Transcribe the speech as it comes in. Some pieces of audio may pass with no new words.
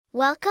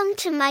Welcome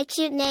to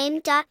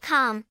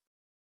mycutename.com.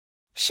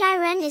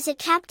 Shiron is a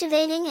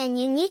captivating and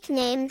unique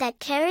name that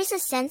carries a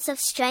sense of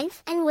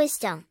strength and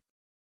wisdom.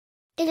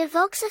 It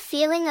evokes a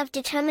feeling of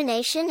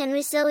determination and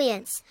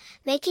resilience,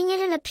 making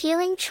it an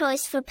appealing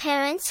choice for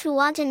parents who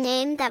want a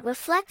name that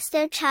reflects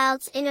their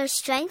child's inner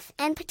strength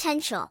and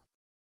potential.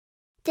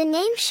 The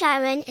name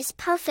Shiron is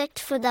perfect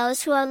for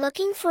those who are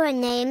looking for a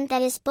name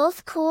that is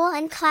both cool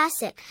and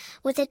classic,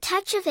 with a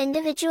touch of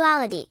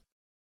individuality.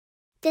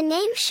 The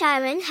name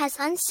Shiron has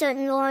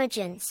uncertain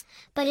origins,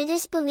 but it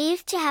is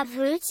believed to have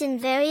roots in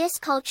various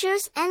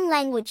cultures and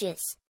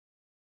languages.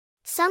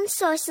 Some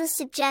sources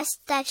suggest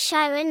that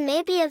Shiron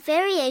may be a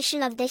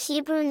variation of the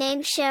Hebrew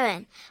name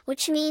Shiron,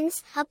 which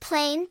means a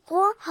plain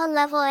or a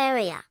level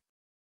area.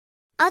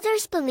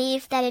 Others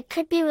believe that it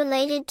could be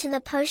related to the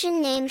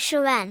Persian name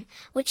Shiren,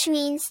 which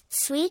means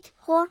sweet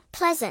or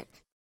pleasant.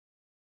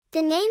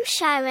 The name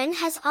Shiron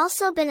has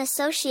also been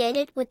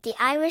associated with the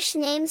Irish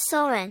name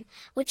Soren,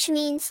 which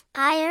means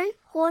iron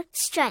or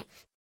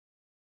strength.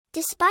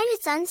 Despite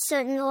its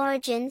uncertain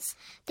origins,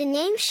 the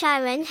name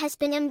Shiron has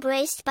been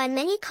embraced by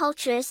many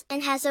cultures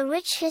and has a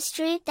rich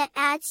history that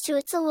adds to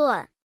its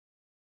allure.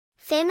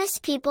 Famous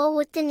people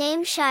with the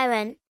name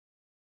Shiron.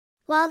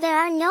 While there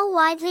are no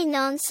widely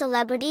known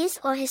celebrities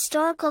or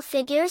historical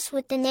figures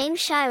with the name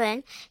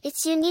Shiron,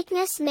 its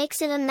uniqueness makes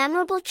it a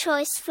memorable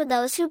choice for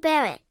those who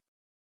bear it.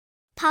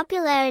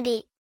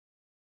 Popularity.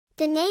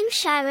 The name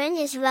Shiron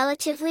is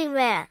relatively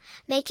rare,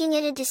 making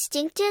it a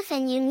distinctive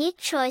and unique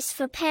choice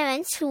for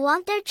parents who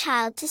want their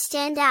child to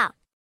stand out.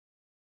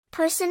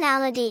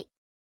 Personality.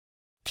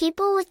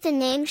 People with the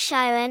name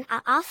Shiron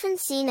are often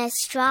seen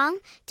as strong,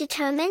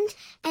 determined,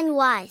 and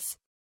wise.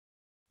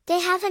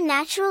 They have a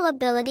natural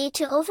ability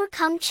to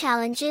overcome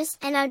challenges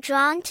and are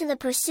drawn to the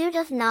pursuit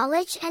of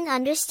knowledge and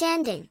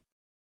understanding.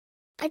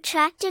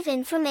 Attractive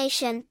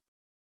information.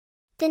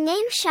 The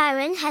name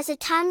Shiron has a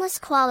timeless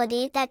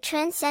quality that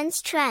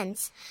transcends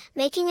trends,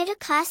 making it a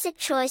classic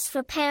choice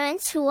for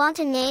parents who want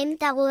a name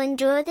that will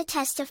endure the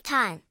test of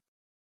time.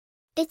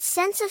 Its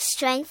sense of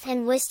strength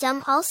and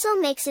wisdom also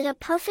makes it a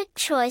perfect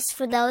choice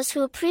for those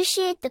who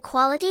appreciate the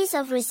qualities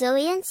of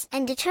resilience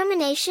and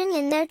determination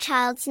in their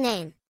child's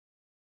name.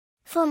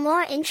 For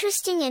more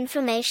interesting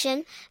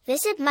information,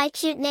 visit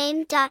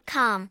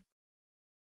mycutename.com.